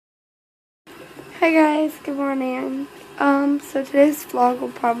Hi guys, good morning. So today's vlog will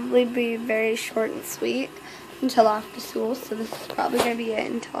probably be very short and sweet until after school, so this is probably going to be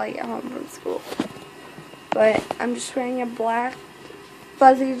it until I get home from school. But I'm just wearing a black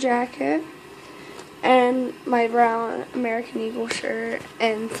fuzzy jacket and my brown American Eagle shirt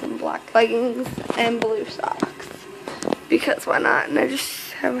and some black leggings and blue socks. Because why not? And I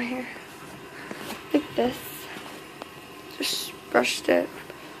just have my hair like this. Just brushed it.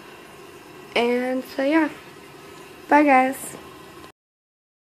 And so yeah, bye guys.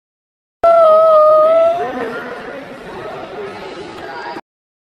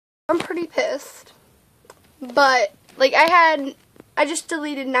 I'm pretty pissed, but like I just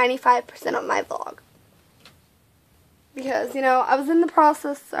deleted 95% of my vlog because, you know, I was in the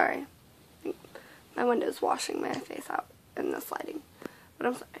process. Sorry, my window's washing my face out in the sliding, but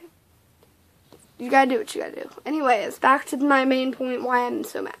I'm sorry. You gotta do what you gotta do. Anyways, back to my main point, why I'm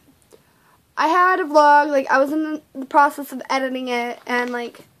so mad. I had a vlog, like, I was in the process of editing it, and,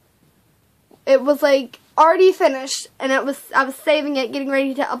 like, it was, like, already finished, and I was saving it, getting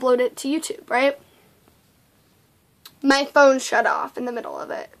ready to upload it to YouTube, right? My phone shut off in the middle of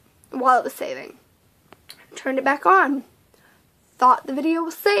it while it was saving. Turned it back on. Thought the video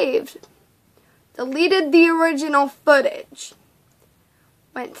was saved. Deleted the original footage.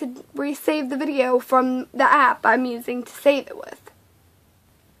 Went to resave the video from the app I'm using to save it with.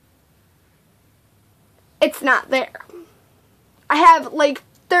 It's not there. I have like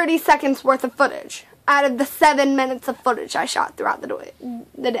 30 seconds worth of footage out of the 7 minutes of footage I shot throughout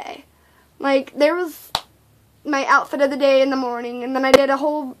the day. Like, there was my outfit of the day in the morning, and then I did a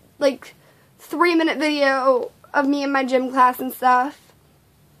whole like 3-minute video of me in my gym class and stuff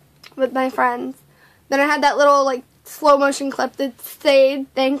with my friends. Then I had that little like slow motion clip that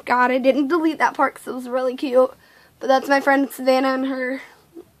stayed. Thank God I didn't delete that part because it was really cute. But that's my friend Savannah and her,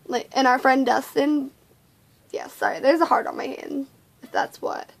 like, and our friend Dustin. Yeah, sorry, there's a heart on my hand, if that's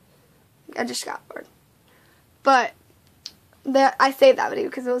what. I just got bored. But I saved that video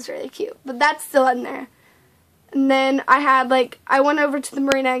because it was really cute. But that's still in there. And then I went over to the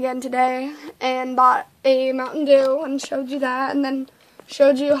marina again today and bought a Mountain Dew and showed you that. And then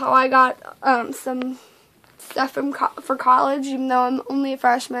showed you how I got some stuff for college, even though I'm only a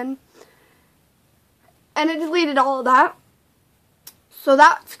freshman. And it deleted all of that. So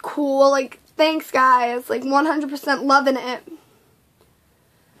that's cool. Like, thanks guys, like 100% loving it.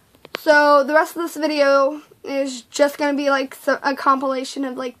 So the rest of this video is just going to be like a compilation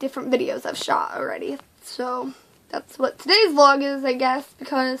of like different videos I've shot already. So that's what today's vlog is, I guess,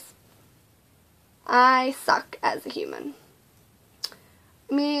 because I suck as a human.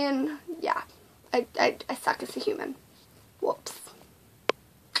 I mean, yeah, I suck as a human. Whoops.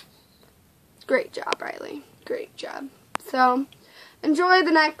 Great job, Riley. Great job. So enjoy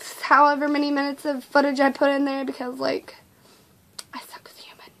the next however many minutes of footage I put in there because, like, I suck as a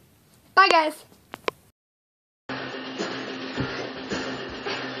human. Bye, guys.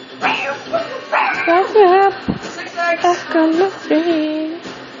 What's up? Back on the screen.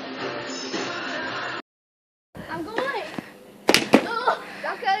 I'm going. Oh,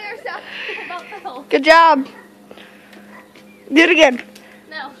 don't kill yourself. Don't fail. Good job. Do it again.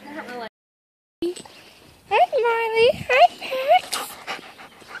 No, I hurt my leg. Hi, Marley. Hi, Max.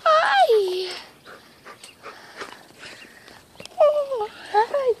 Hi. Oh,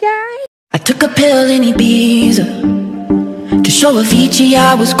 hi, guys. I took a pill in Ibiza to show Avicii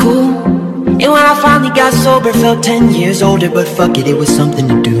I was cool. And when I finally got sober, felt 10 years older. But fuck it, it was something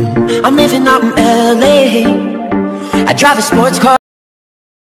to do. I'm living out in LA. I drive a sports car.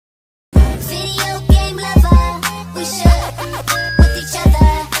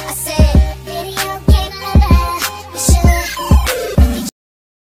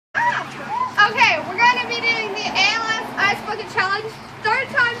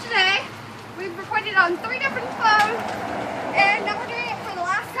 On 3 different phones, and now we're doing it for the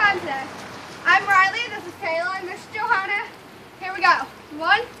last time today. I'm Riley, this is Kayla, and this is Johanna. Here we go.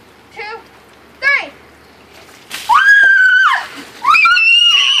 1, 2, 3.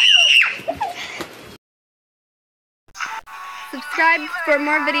 Subscribe for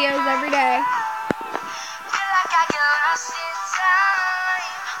more videos every day.